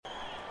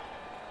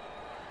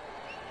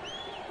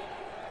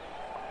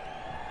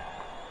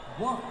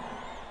One,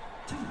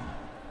 two.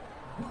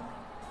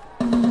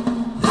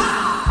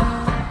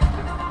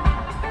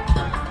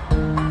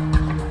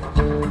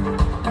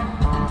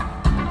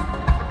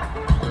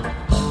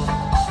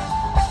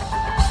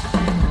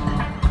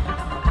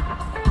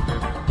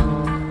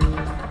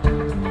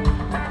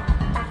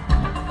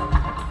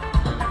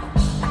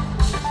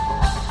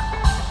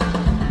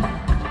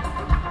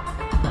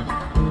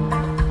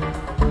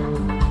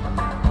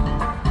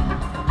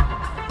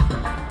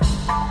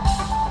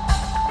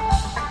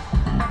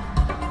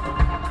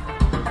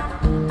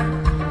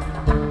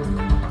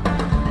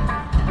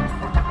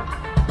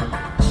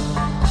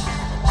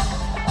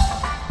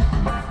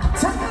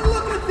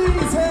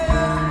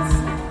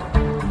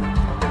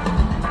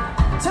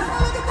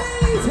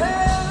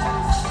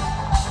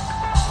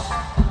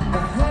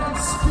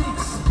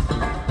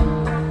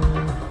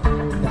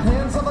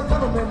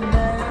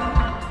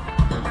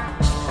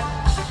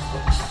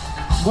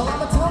 Well,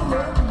 I'm a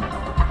tumbler,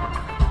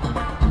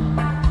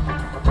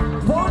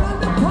 born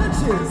under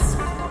punches.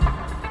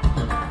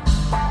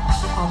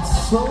 I'm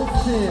so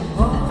thin.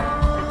 All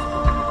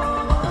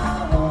I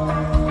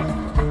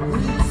want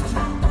is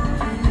to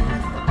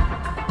breathe.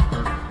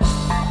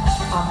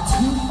 I'm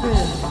too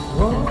thin.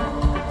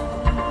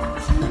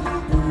 Won't you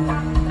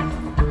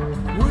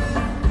breathe with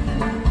me?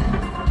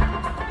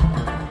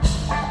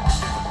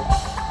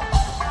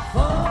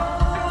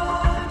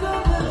 Find a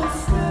little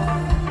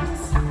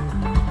space.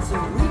 So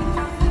we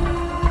move in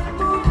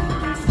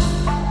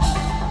between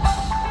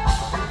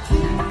and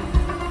keep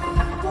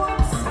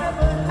one step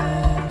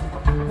ahead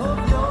of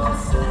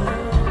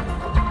yourself.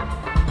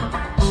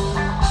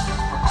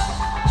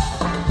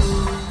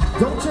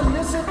 Don't you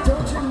miss it?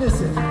 Don't you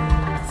miss it?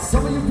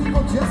 Some of you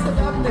people just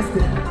about missed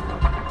it.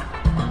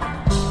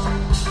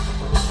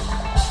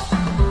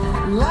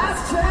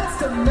 Last chance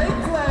to make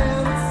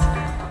plans.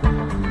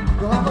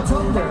 Well, I'm a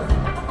tumbler.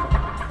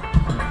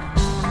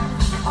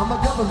 I'm a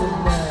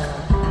government man.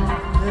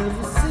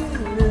 Never seen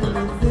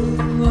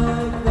anything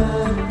like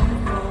that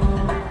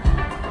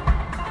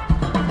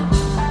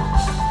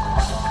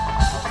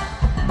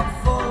before.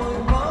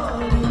 Falling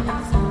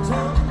bodies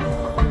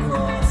tumble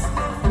across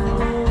the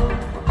floor.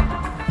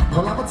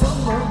 Well, I'm a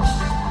tumbler.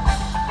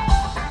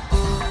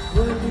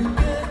 When you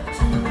get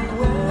to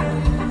where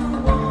you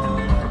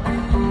wanna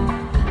be.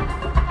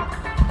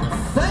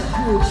 Thank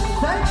you,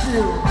 thank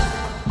you.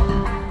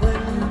 When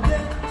you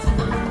get to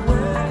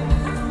where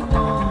you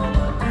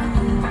wanna be.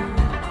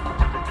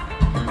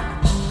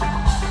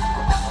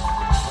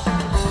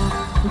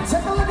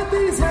 Take a look at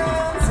these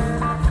hands.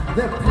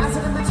 They're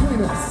passing in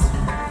between us.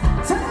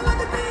 Take a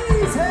look at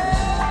these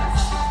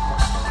hands.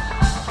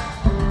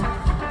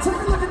 Take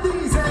a look at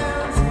these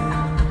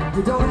hands.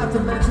 You don't have to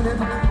mention it.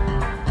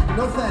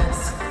 No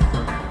thanks.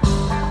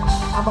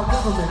 I'm a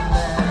government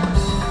man.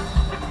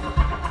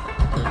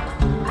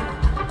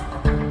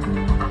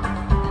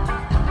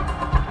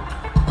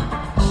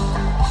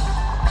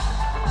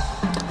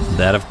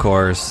 That, of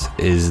course,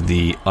 is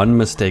the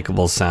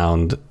unmistakable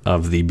sound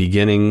of the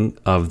beginning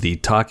of the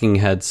Talking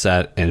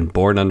Headset and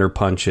Born Under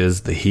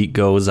Punches, The Heat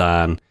Goes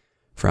On,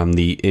 from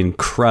the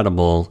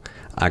incredible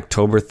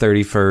October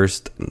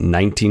 31st,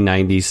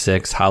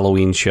 1996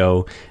 Halloween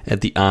show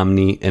at the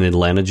Omni in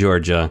Atlanta,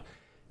 Georgia.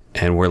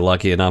 And we're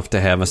lucky enough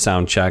to have a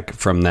sound check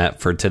from that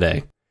for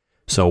today.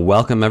 So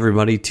welcome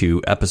everybody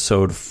to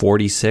episode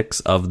 46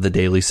 of the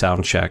Daily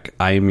Sound Check.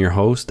 I am your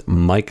host,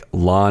 Mike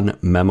Lawn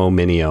Memo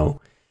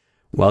Minio.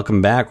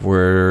 Welcome back.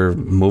 We're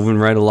moving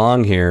right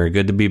along here.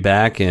 Good to be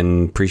back,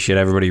 and appreciate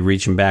everybody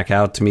reaching back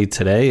out to me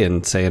today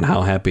and saying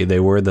how happy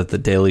they were that the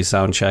Daily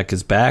Sound Check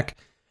is back.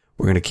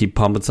 We're going to keep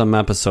pumping some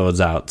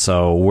episodes out.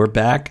 So we're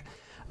back.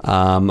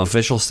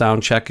 Official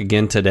sound check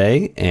again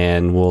today,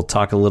 and we'll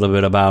talk a little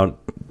bit about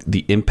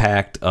the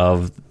impact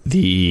of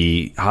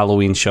the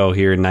Halloween show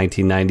here in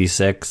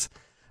 1996.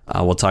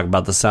 We'll talk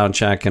about the sound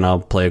check, and I'll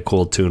play a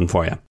cool tune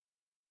for you.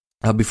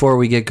 Before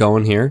we get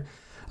going here,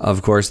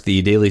 of course,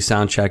 the Daily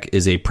Soundcheck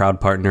is a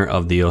proud partner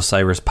of the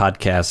Osiris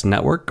Podcast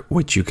Network,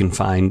 which you can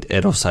find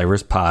at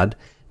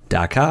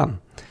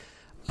osirispod.com.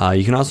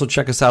 You can also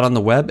check us out on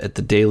the web at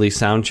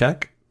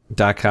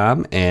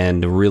thedailysoundcheck.com,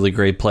 and a really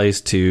great place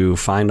to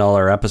find all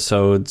our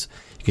episodes.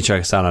 You can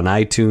check us out on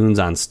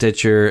iTunes, on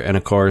Stitcher, and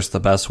of course,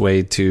 the best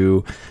way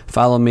to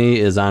follow me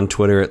is on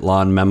Twitter at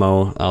Lawn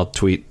Memo. I'll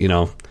tweet,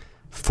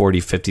 40,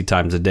 50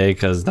 times a day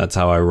because that's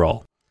how I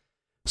roll.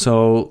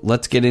 So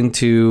let's get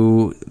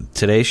into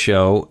today's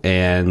show,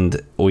 and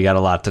we got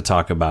a lot to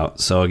talk about.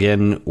 So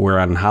again, we're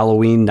on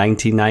Halloween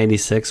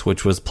 1996,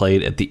 which was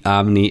played at the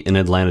Omni in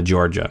Atlanta,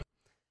 Georgia.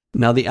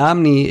 Now, the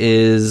Omni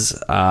is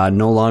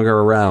no longer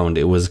around.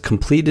 It was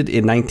completed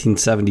in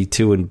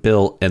 1972 and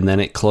built, and then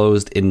it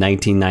closed in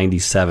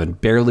 1997.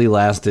 Barely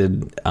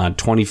lasted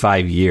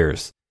 25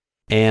 years.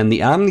 And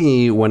the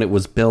Omni, when it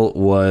was built,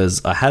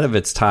 was ahead of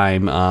its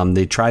time.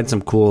 They tried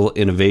some cool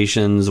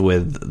innovations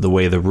with the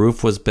way the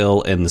roof was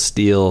built and the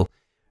steel.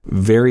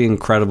 Very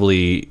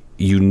incredibly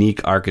unique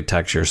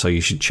architecture. So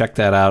you should check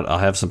that out. I'll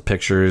have some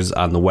pictures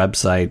on the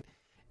website.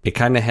 It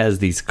kind of has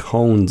these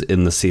cones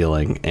in the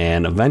ceiling.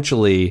 And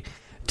eventually,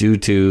 due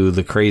to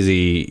the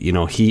crazy,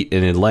 heat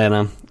in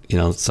Atlanta,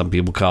 some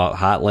people call it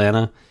Hot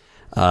Atlanta,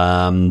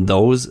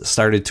 those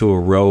started to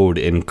erode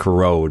and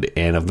corrode,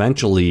 and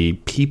eventually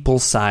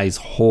people-sized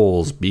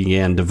holes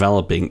began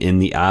developing in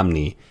the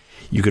Omni.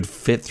 You could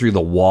fit through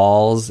the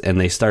walls, and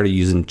they started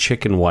using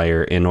chicken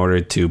wire in order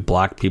to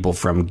block people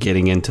from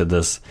getting into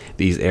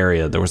these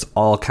areas. There was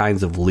all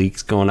kinds of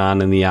leaks going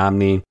on in the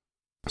Omni.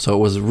 So it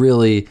was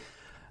really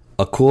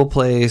a cool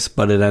place,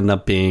 but it ended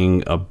up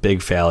being a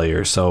big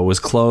failure. So it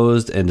was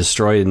closed and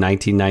destroyed in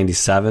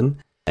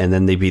 1997, and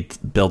then they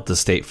built the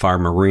State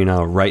Farm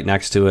Arena right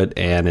next to it,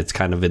 and it's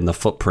kind of in the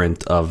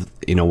footprint of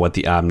what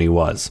the Omni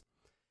was.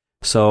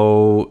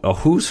 So a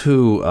who's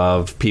who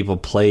of people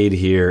played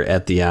here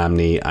at the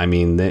Omni. I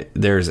mean,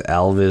 there's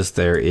Elvis,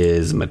 there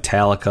is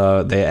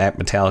Metallica.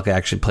 Metallica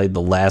actually played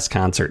the last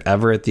concert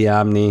ever at the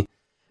Omni.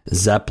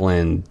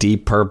 Zeppelin,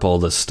 Deep Purple,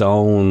 the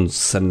Stones,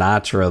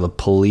 Sinatra, the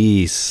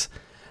Police.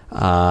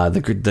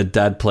 The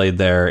Dead played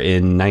there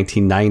in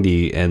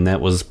 1990, and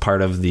that was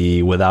part of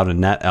the Without a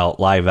Net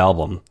live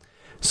album.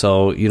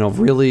 So,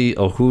 really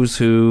a who's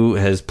who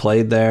has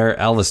played there.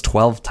 Elvis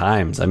 12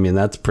 times. I mean,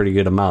 that's a pretty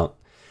good amount.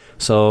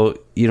 So,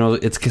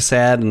 it's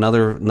sad,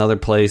 another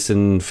place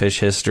in Phish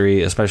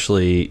history,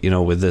 especially,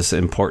 with this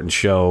important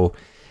show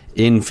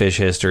in Phish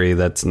history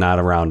that's not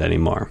around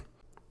anymore.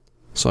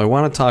 So I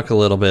want to talk a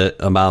little bit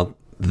about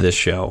this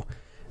show.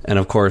 And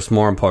of course,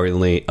 more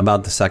importantly,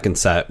 about the second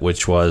set,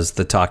 which was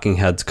the Talking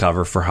Heads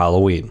cover for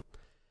Halloween.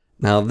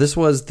 Now, this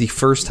was the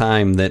first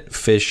time that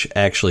Phish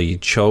actually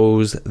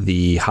chose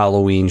the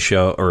Halloween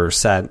show or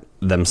set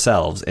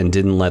themselves and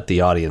didn't let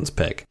the audience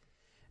pick.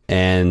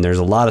 And there's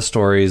a lot of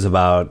stories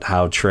about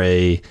how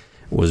Trey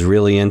was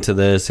really into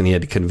this and he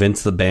had to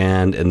convince the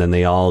band, and then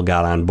they all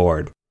got on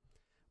board.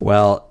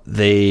 Well,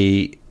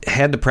 they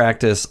had to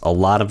practice a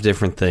lot of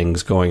different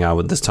things going on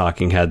with this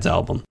Talking Heads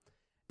album.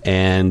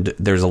 And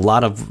there's a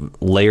lot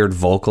of layered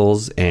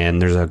vocals,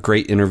 and there's a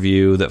great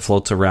interview that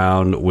floats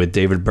around with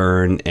David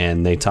Byrne,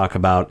 and they talk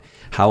about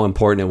how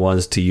important it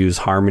was to use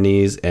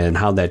harmonies and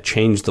how that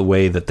changed the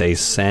way that they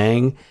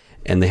sang.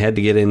 And they had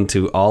to get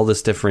into all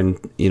this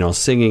different,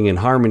 singing and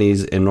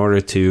harmonies in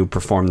order to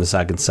perform the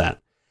second set.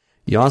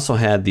 You also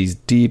had these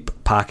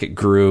deep pocket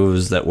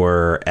grooves that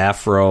were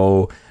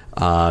Afro,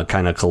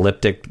 kind of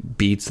calyptic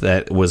beats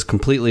that was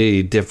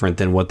completely different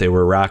than what they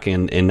were rocking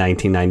in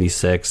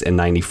 1996 and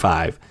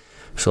 95.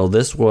 So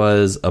this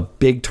was a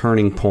big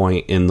turning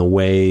point in the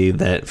way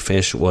that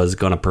Phish was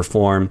going to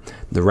perform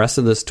the rest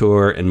of this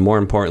tour, and more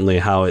importantly,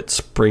 how it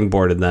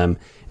springboarded them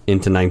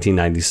into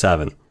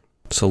 1997.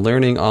 So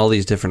learning all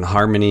these different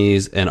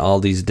harmonies and all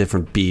these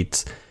different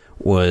beats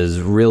was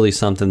really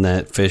something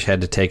that Phish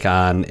had to take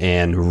on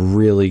and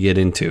really get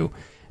into.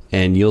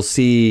 And you'll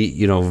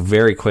see,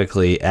 very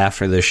quickly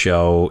after this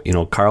show,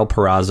 Carl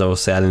Perazzo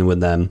sat in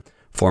with them,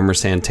 former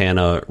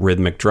Santana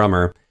rhythmic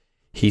drummer.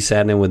 He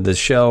sat in with this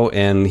show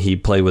and he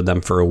played with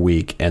them for a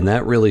week. And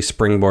that really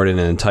springboarded an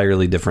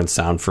entirely different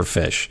sound for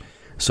Phish.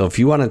 So if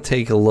you want to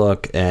take a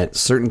look at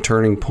certain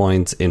turning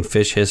points in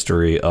Phish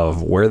history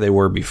of where they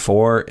were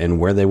before and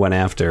where they went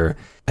after,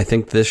 I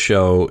think this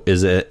show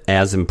is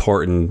as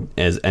important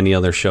as any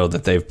other show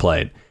that they've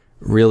played.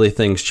 Really,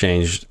 things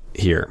changed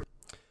here.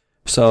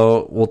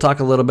 So we'll talk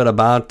a little bit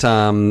about,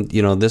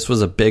 this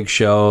was a big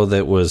show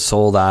that was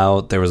sold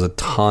out. There was a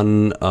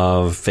ton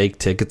of fake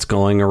tickets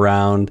going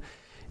around.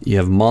 You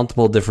have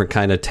multiple different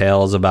kind of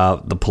tales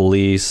about the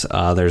Police.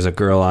 There's a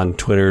girl on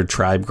Twitter,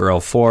 Tribe Girl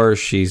 4.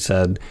 She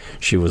said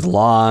she was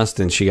lost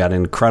and she got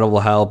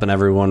incredible help and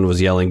everyone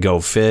was yelling, "Go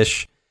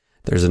Phish."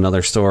 There's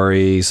another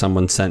story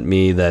someone sent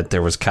me that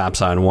there was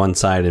cops on one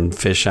side and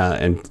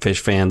Phish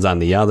fans on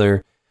the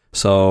other.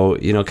 So,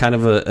 kind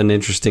of an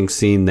interesting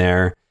scene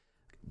there.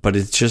 But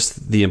it's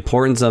just the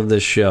importance of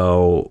this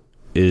show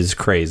is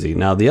crazy.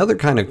 Now, the other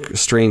kind of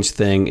strange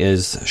thing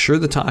is, sure,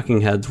 the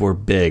Talking Heads were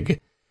big,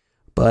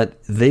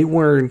 but they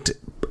weren't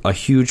a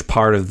huge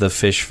part of the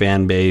Phish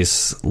fan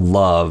base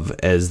love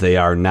as they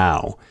are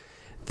now.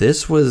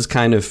 This was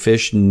kind of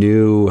Phish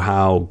knew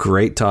how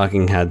great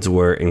Talking Heads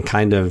were and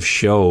kind of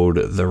showed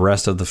the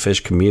rest of the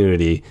Phish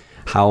community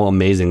how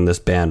amazing this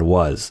band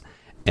was.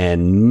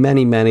 And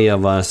many, many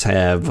of us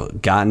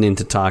have gotten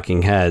into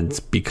Talking Heads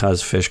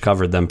because Phish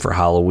covered them for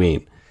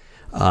Halloween.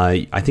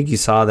 I think you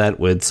saw that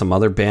with some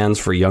other bands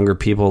for younger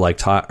people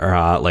like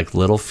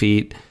Little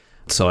Feat.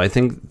 So I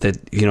think that,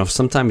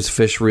 sometimes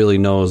Phish really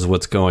knows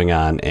what's going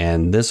on.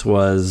 And this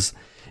was,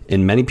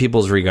 in many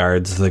people's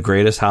regards, the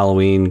greatest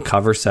Halloween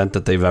cover set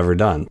that they've ever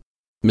done.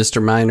 Mr.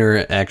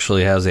 Miner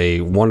actually has a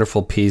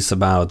wonderful piece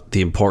about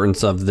the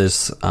importance of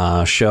this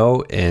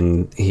show.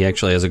 And he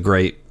actually has a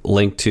great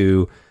link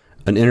to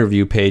an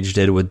interview Page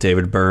did with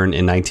David Byrne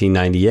in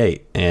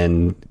 1998.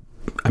 And,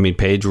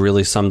 Page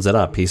really sums it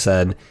up. He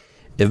said,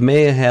 "It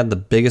may have had the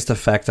biggest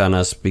effect on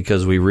us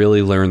because we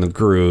really learned the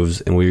grooves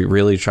and we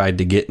really tried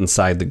to get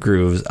inside the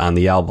grooves on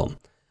the album.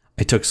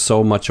 I took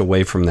so much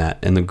away from that.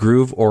 And the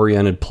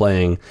groove-oriented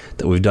playing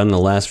that we've done in the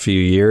last few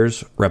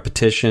years,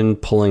 repetition,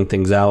 pulling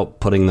things out,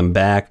 putting them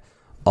back,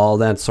 all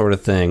that sort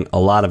of thing, a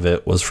lot of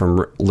it was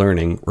from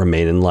learning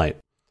Remain in Light."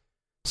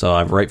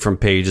 So right from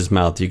Page's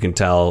mouth, you can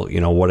tell,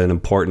 what an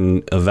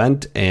important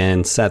event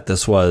and set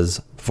this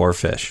was for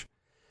Phish.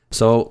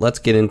 So let's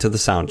get into the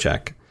sound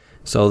check.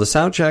 So the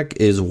sound check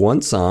is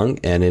one song,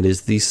 and it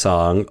is the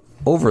song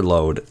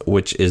Overload,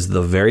 which is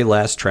the very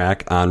last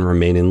track on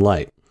Remain in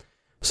Light.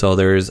 So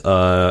there's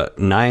a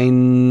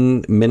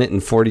 9-minute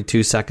and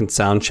 42-second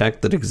sound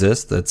check that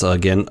exists. That's,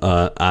 again,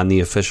 on the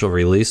official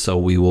release. So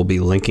we will be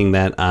linking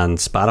that on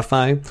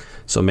Spotify.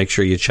 So make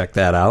sure you check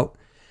that out.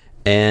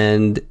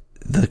 And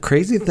the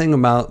crazy thing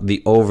about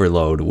the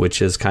Overload,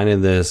 which is kind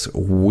of this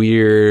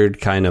weird,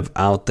 kind of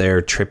out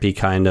there, trippy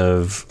kind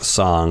of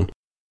song,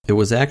 it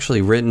was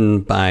actually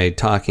written by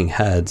Talking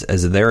Heads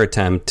as their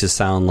attempt to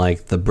sound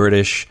like the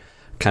British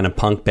kind of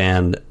punk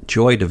band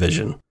Joy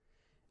Division.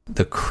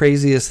 The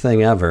craziest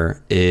thing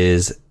ever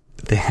is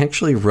they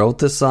actually wrote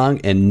this song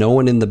and no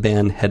one in the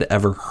band had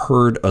ever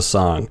heard a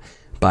song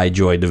by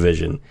Joy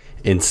Division.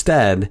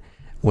 Instead,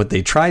 what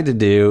they tried to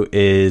do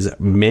is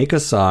make a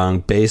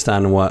song based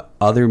on what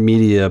other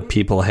media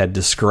people had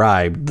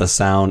described the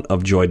sound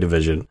of Joy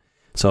Division.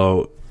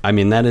 So, I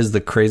mean, that is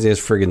the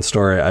craziest friggin'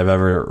 story I've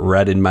ever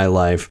read in my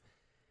life.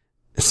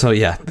 So,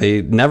 yeah,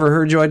 they never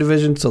heard Joy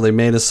Division, so they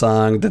made a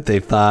song that they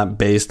thought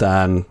based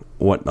on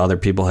what other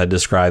people had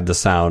described the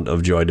sound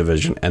of Joy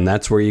Division, and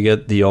that's where you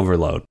get the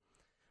Overload.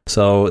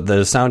 So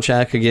the sound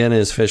check, again,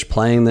 is Phish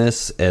playing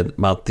this at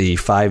about the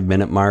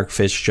 5-minute mark.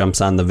 Phish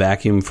jumps on the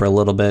vacuum for a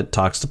little bit,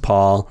 talks to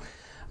Paul.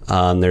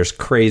 There's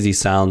crazy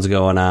sounds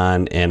going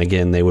on, and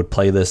again, they would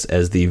play this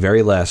as the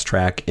very last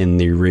track in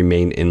the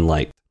Remain in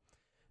Light.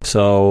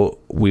 So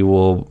we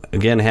will,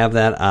 again, have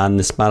that on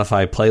the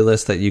Spotify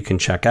playlist that you can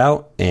check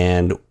out,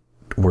 and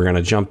we're going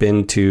to jump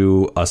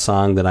into a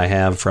song that I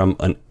have from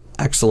an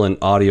excellent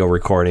audio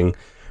recording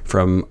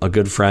from a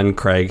good friend,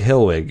 Craig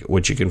Hillwig,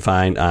 which you can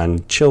find on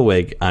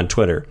Chillwig on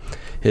Twitter.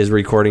 His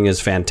recording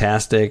is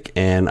fantastic,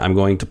 and I'm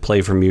going to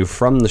play from you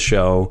from the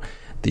show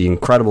the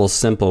incredible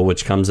Simple,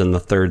 which comes in the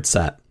third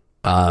set.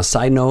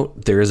 Side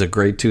note, there is a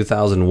great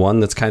 2001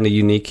 that's kind of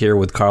unique here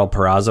with Carl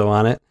Perazzo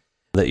on it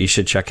that you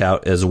should check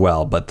out as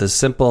well. But the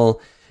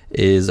Simple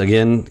is,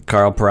 again,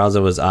 Carl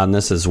Perazzo is on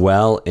this as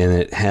well, and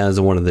it has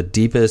one of the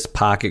deepest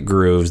pocket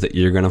grooves that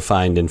you're going to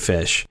find in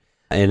Phish.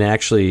 It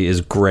actually is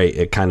great.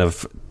 It kind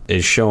of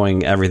is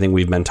showing everything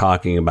we've been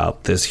talking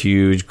about, this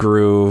huge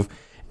groove,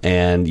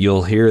 and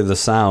you'll hear the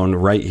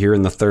sound right here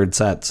in the third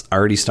set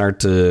already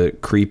start to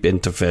creep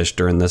into Phish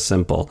during this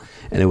Simple,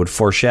 and it would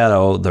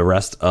foreshadow the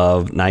rest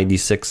of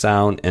 96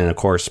 sound and, of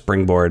course,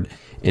 springboard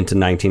into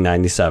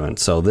 1997.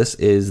 So this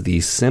is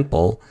the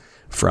Simple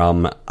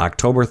from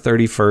October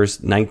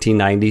 31st,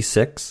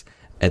 1996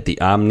 at the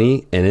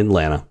Omni in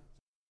Atlanta.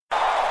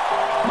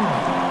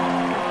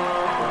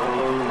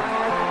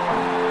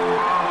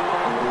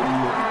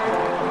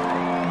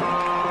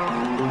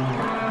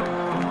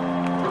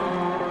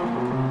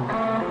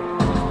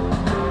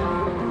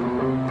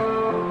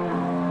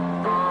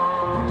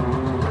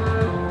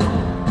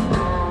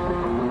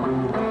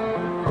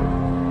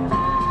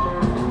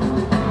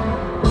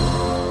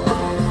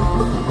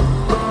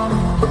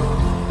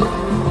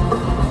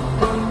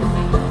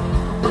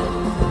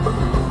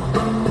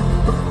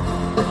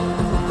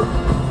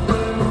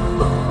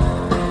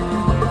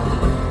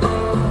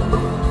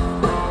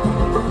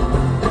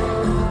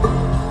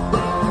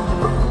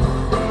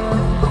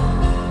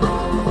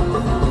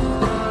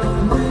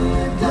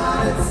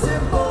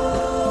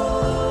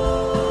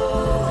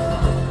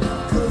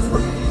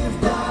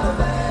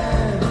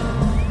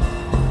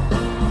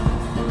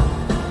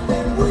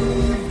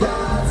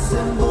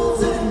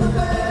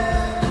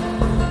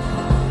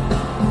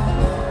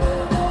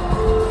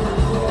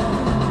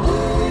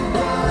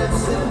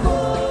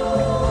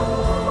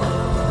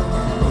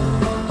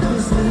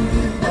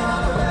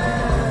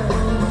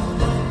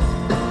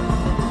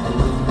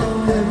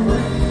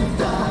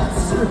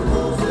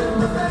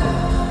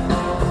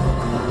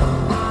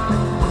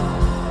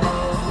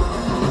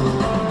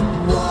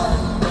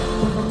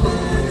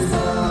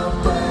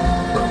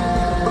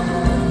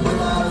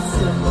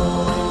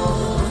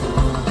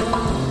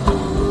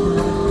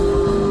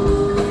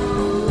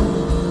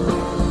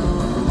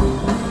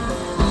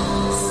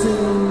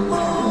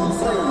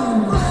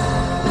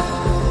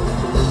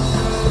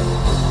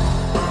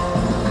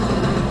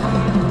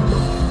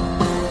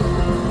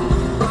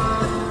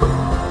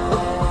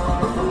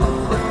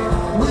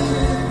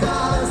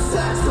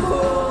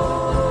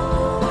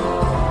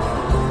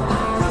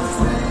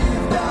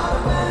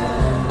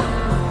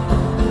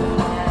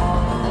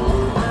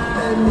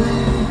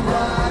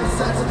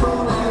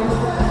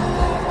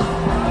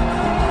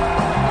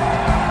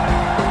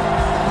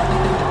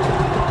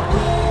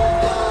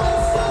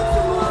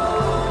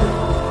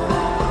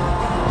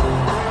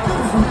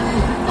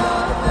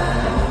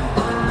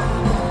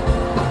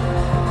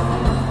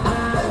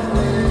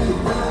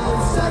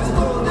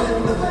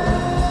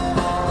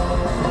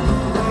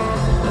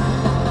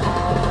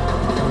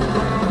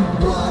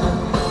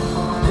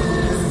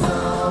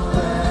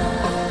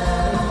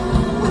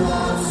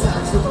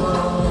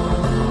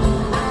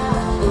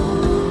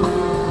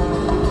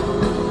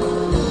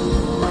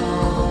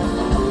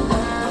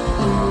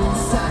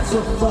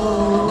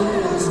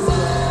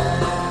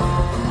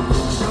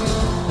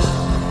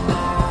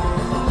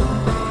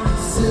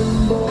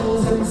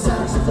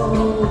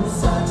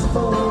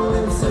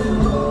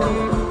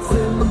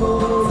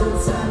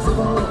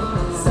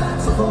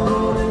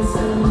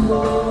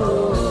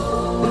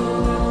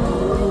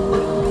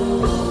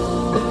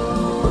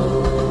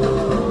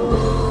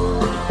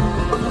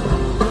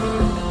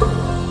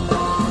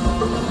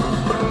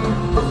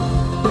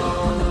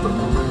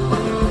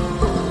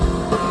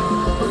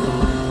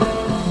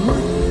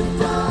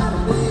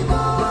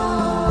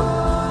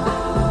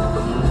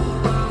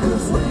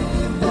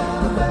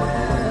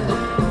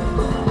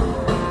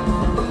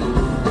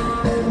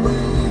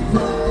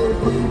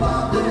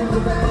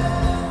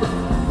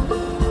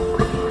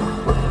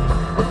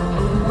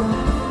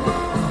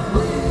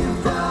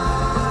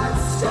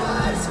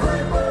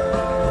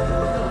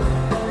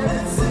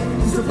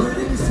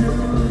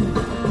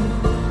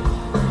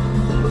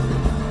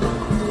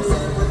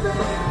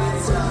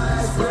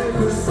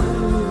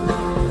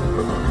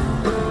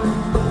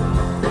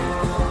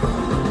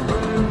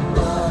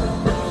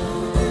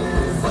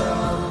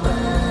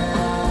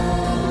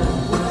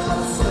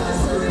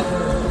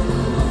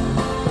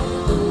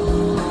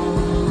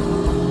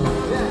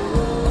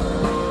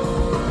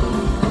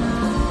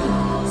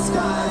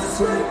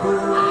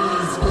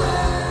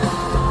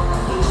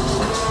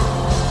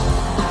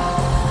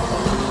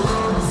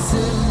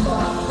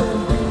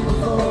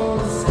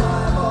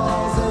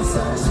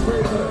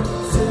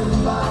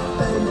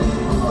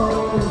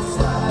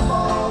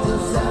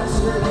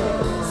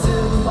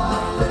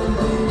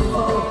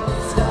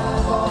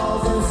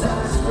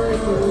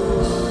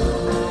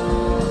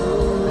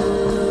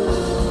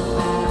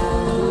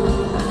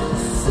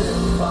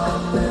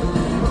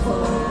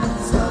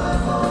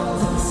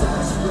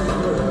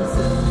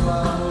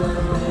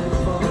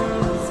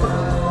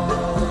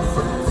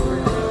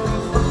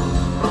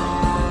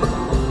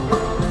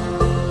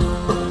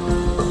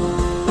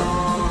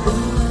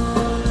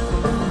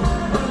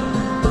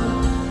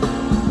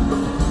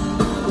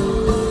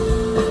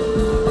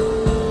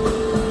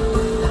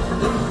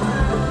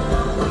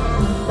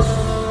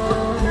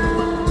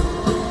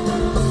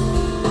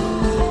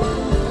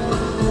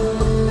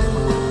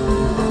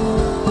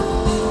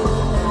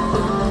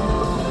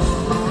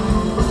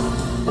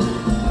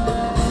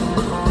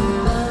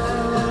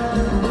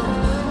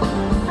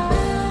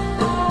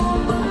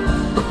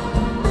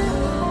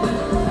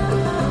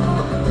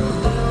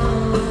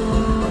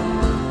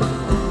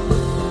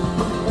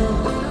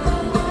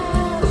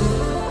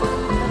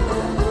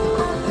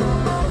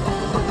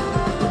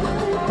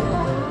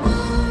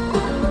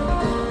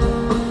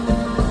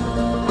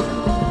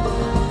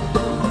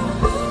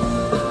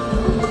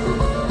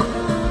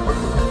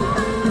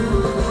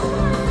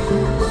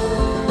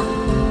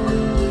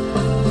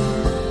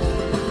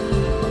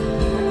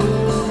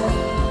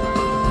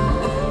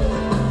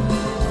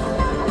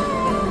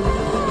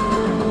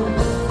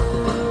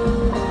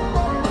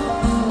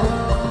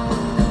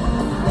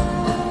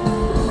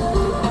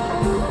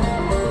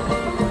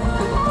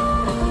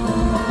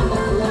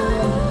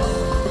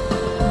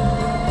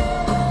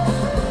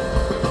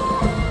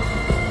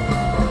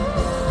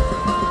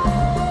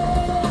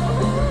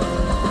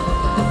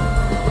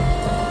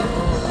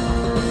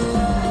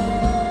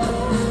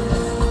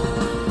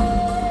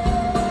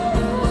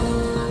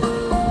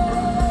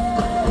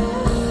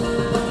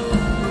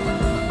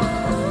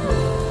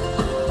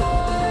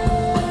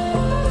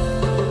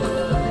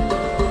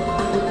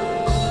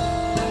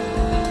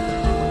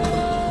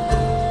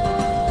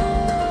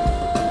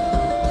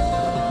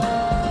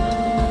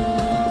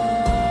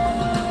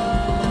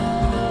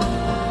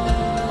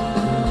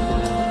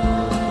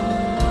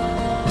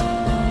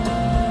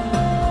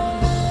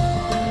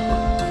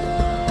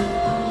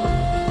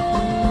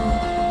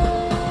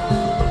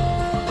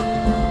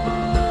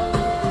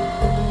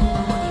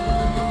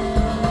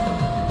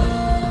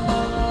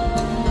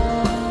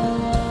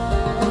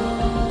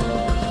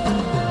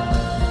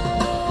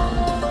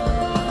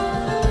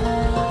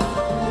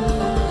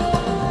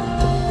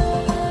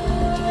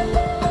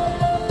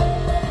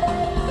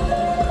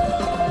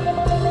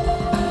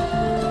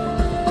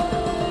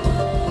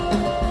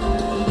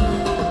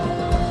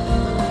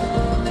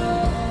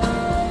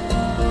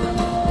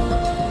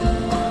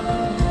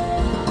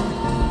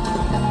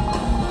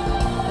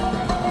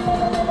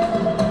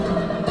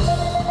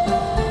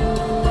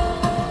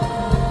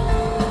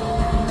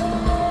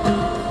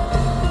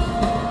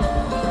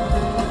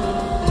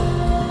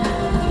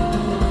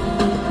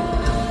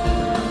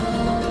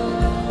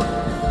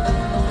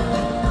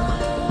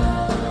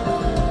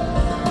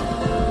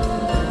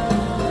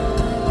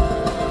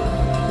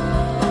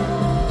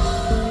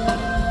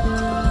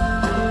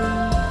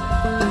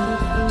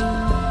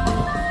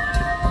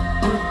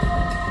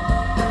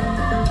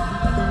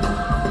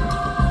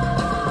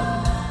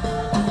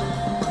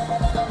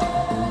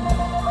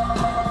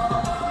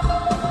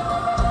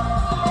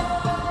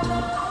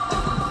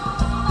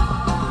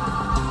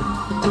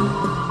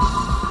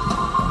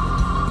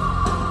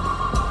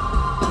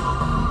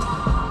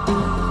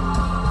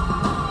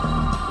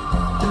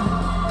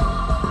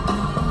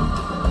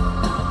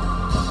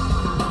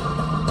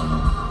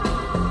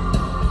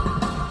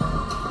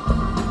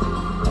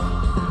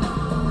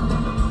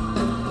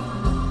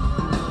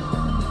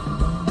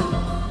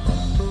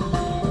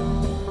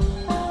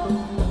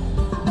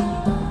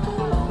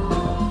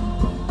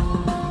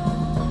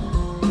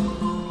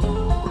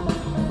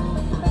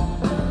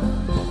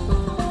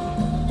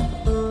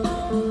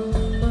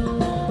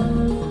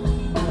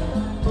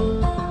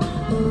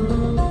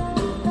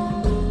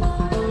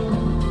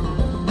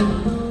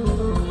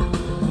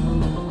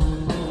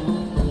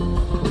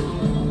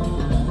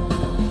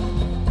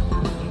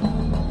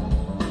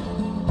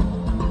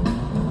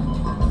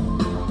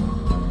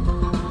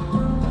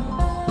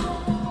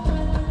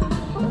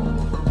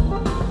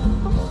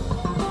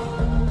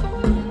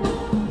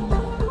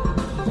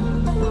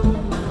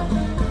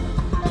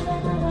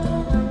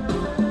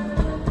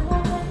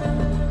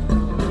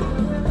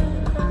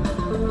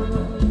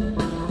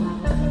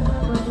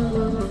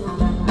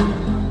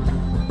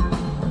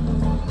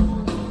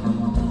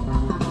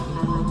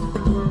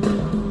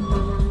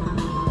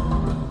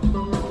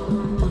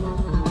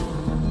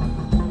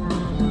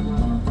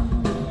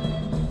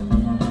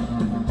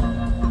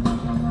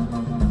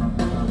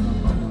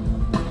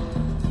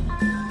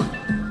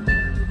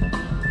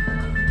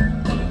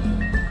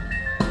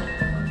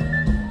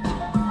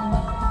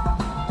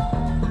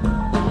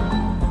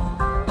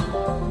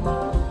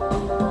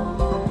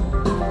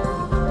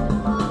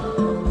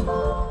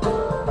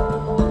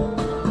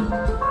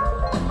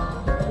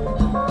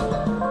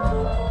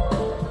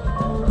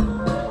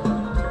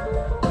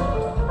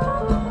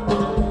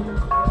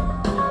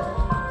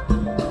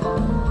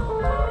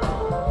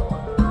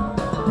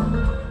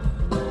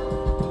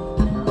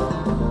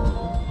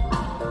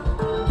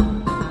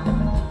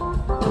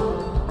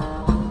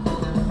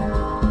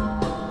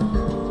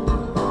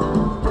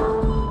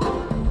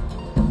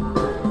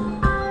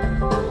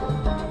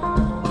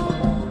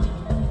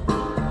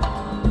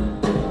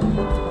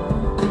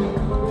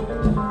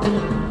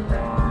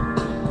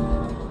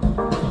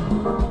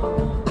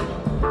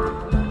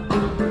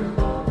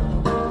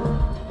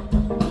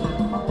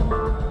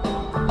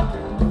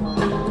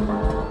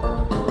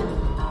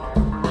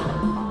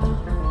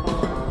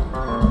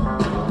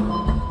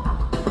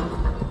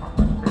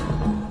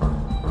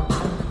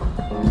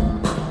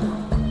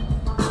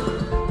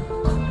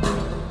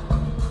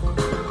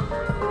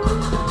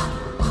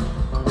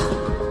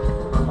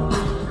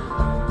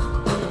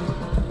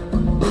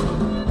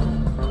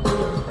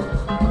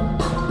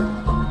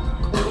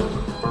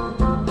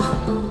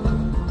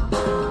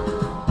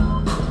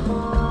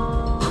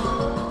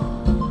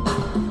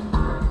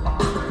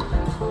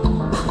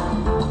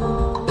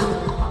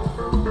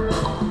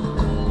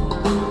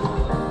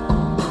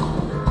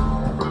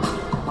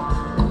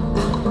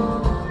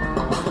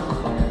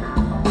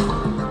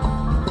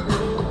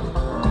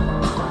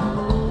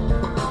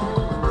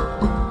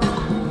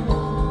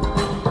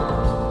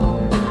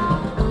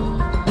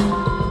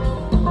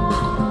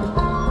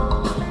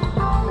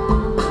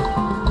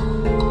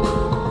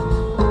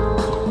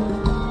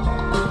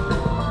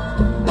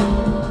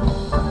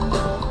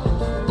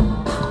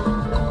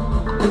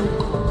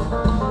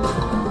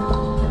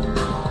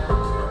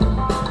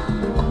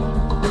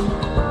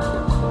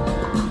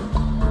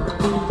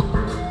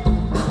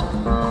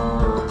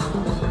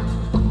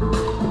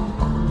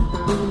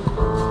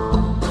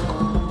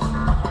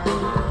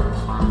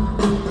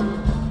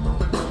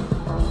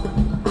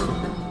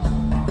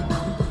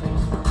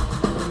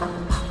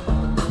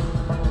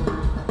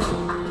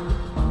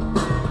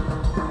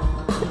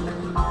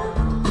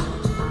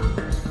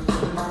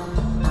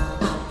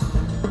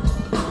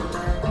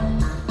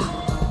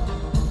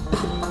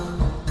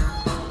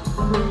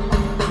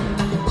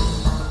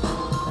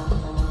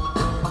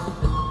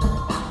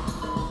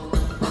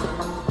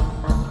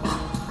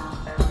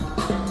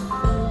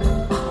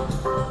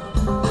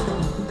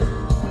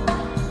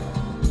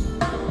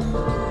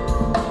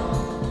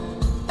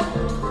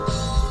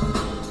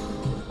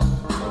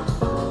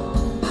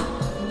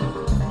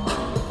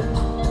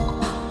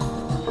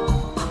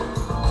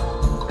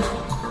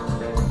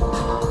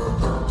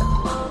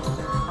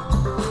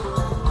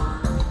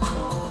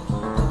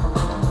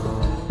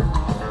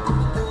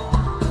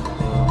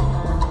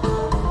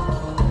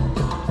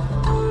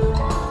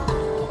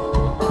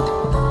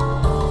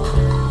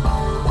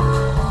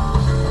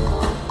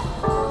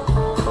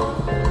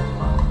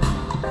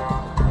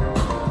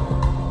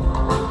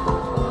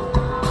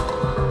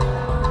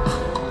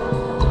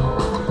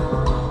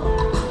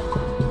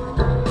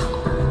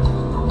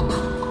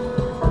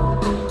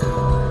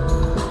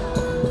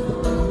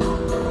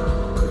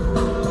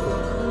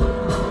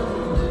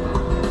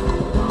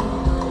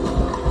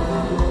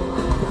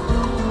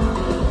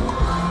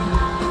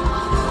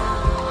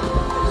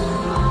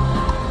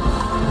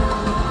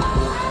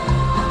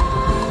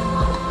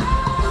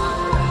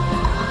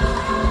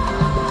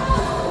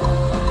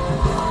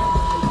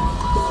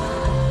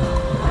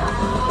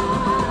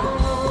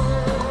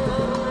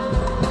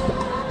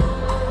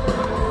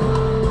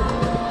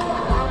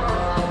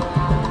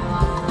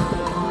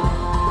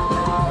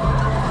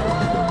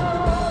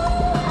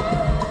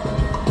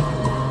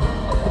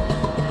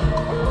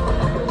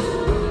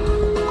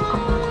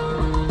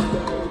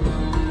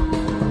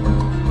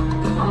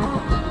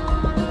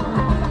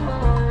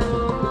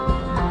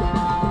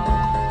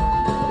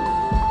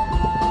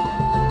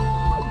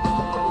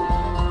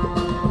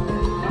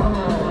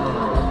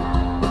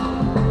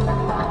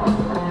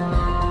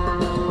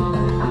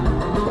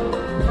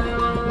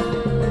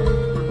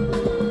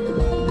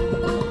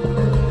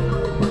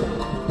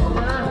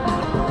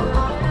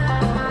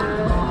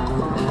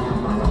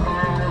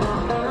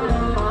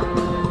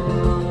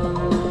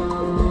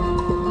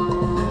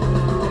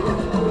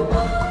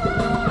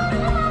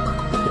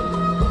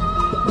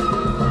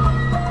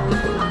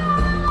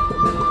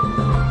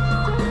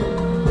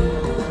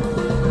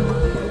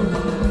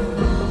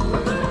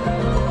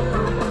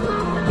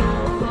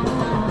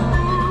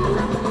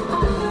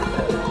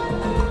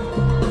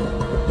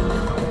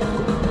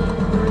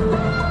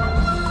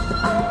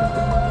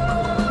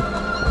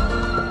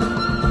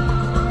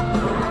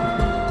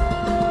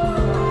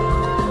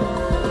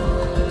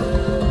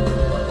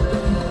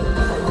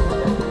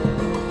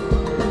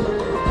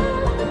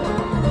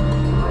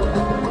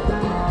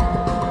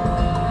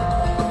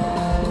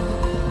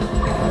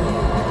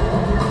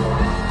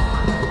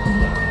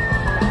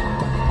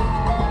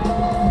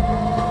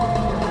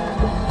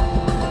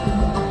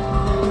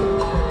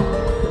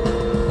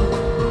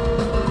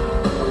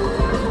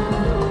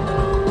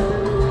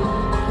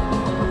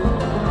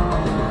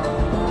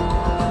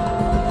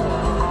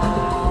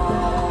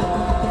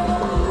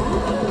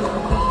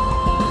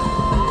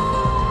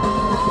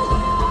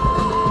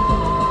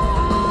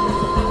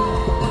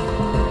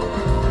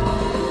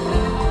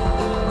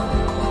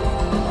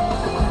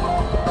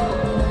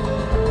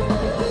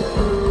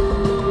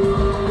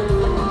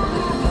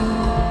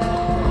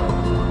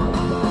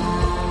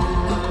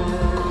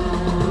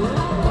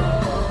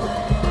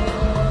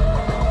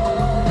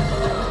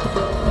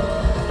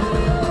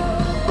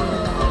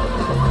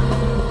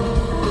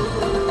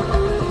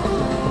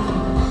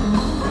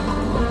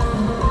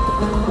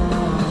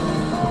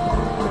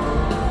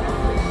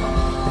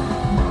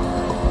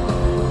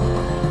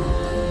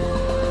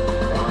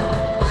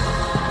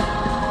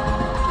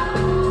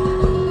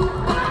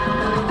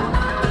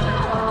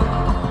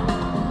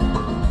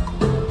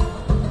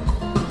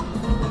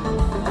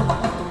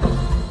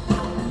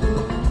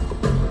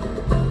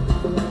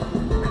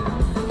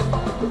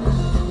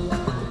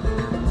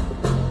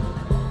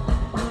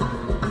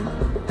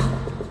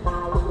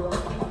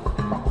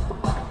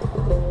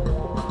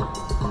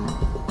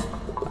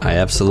 I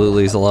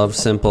absolutely love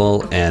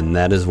Simple, and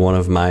that is one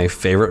of my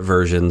favorite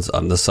versions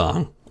of the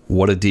song.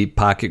 What a deep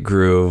pocket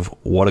groove,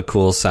 what a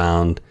cool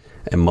sound,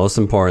 and most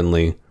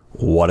importantly,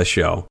 what a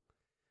show.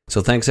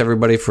 So thanks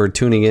everybody for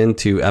tuning in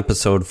to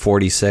episode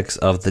 46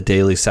 of the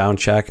Daily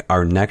Soundcheck.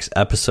 Our next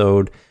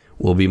episode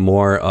will be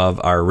more of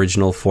our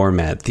original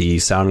format. The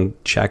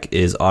Soundcheck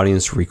is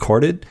audience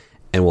recorded,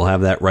 and we'll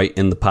have that right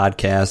in the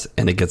podcast,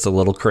 and it gets a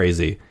little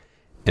crazy.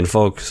 And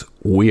folks,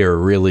 we are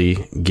really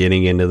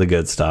getting into the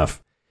good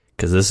stuff,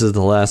 because this is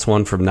the last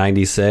one from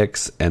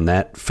 96, and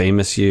that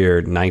famous year,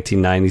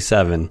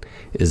 1997,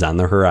 is on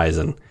the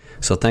horizon.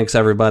 So thanks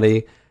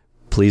everybody.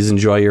 Please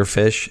enjoy your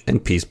fish,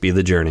 and peace be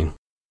the journey.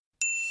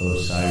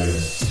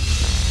 Osiris.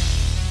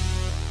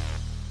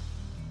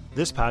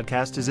 This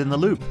podcast is in the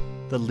Loop,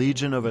 the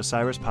Legion of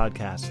Osiris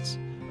podcasts.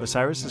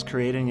 Osiris is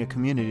creating a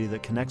community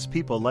that connects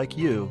people like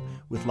you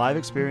with live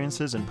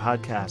experiences and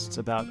podcasts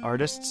about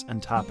artists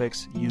and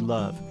topics you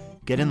love.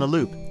 Get in the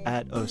loop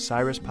at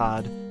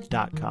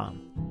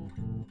osirispod.com.